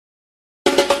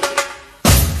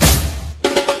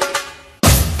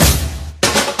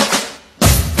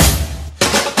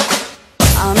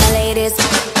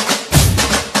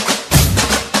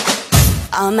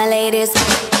All my ladies,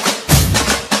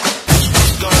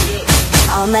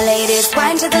 all my ladies,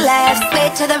 wind to the left,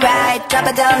 sway to the right, drop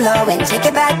it down low and take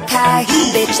it back high.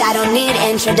 Bitch, I don't need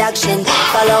introduction,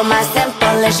 follow my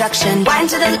simple instruction. Wind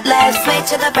to the left, sway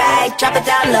to the right, drop it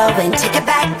down low and take it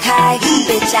back high.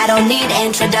 Bitch, I don't need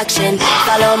introduction,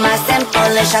 follow my simple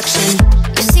instruction.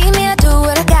 You see me, I do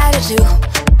what I gotta do,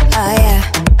 oh yeah.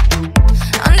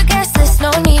 On the gas list,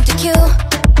 no need to queue,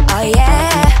 oh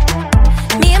yeah.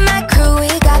 Me and my crew, we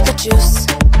got the juice,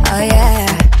 oh yeah.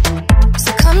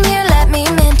 So come here, let me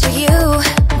mentor you.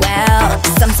 Well,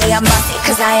 some say I'm bossy,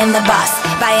 cause I am the boss.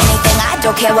 Buy anything, I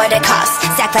don't care what it costs.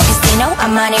 Stack like a casino,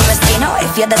 I'm Monte Rustino.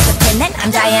 If you're the supreme, then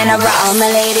I'm Diana Ross. All my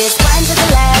ladies, wind to the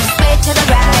left, sway to the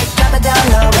right, drop it down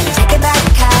low and take it back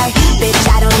high. Bitch,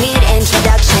 I don't need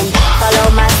introduction,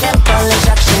 follow my simple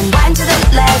instruction. Wind to the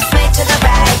left, sway to the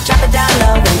right, drop it down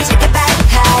low and take it back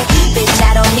high. Bitch,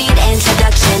 I don't need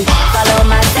introduction, follow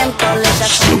my simple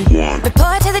instruction.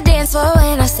 Report to the dance floor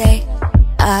when I say,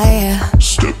 oh yeah.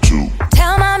 Step 2.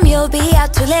 Tell mom you'll be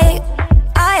out too late,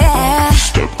 oh yeah.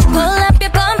 Step 3. Pull up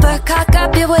your bumper, cock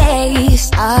up your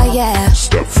waist, oh yeah.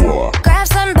 Step 4. Grab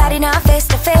somebody now face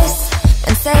to face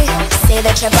and say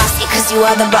that you're bossy, cause you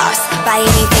are the boss. Buy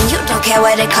anything, you don't care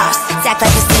what it costs. Act like a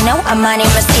casino, I'm Monte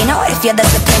Rustino. If you're the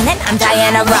supreme, then I'm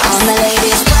Diana Ross. All my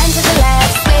ladies, wind to the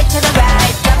left, sway to the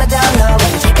right, drop it down low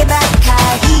and take it back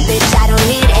high. Bitch, I don't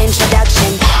need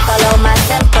introduction, follow my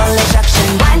simple instruction.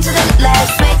 Wind to the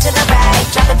left, sway to the right,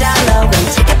 drop it down low and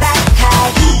take it back high.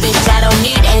 Bitch, I don't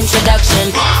need introduction,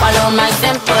 follow my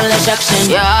simple instruction.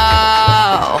 Yo,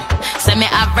 send me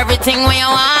up everything when you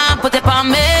want, put it on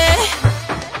me.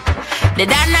 The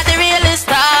dad not the realest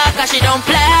talk, cause she don't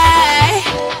play.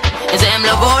 It's him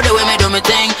love all the way me do me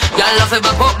thing. Girl love it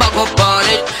back up on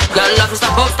it. Girl love it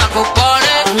stop up on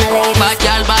it. Bad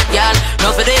girl, no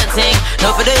for do your thing,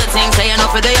 no for do your thing. Say no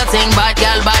for do your thing, bad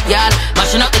girl,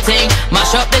 mashing up the thing,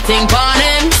 mash up the thing, pon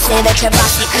him. Say that you're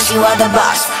bossy, cause you are the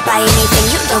boss. Buy anything,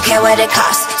 you don't care what it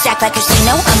costs. Stack like a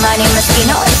casino, I'm Monte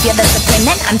Rustino. If you're the supreme,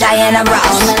 then I'm Diana Ross.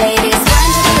 All my ladies,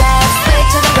 wind to the left, sway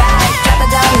to the right, drop it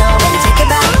down low and take it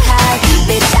back high.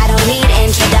 Bitch, I don't need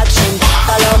introduction,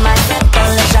 follow my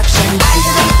simple instruction. Wind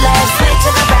to the left, sway to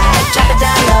the right, drop it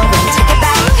down low and take it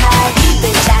back high.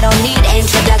 Bitch, I don't need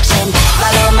introduction,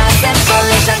 follow my simple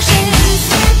instruction.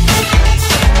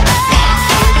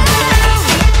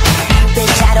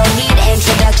 Bitch, I don't need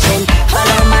introduction,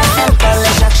 follow my simple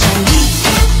instruction.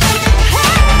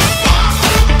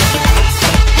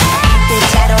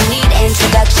 Bitch, I don't need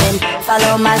introduction,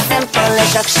 follow my simple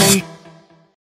instruction.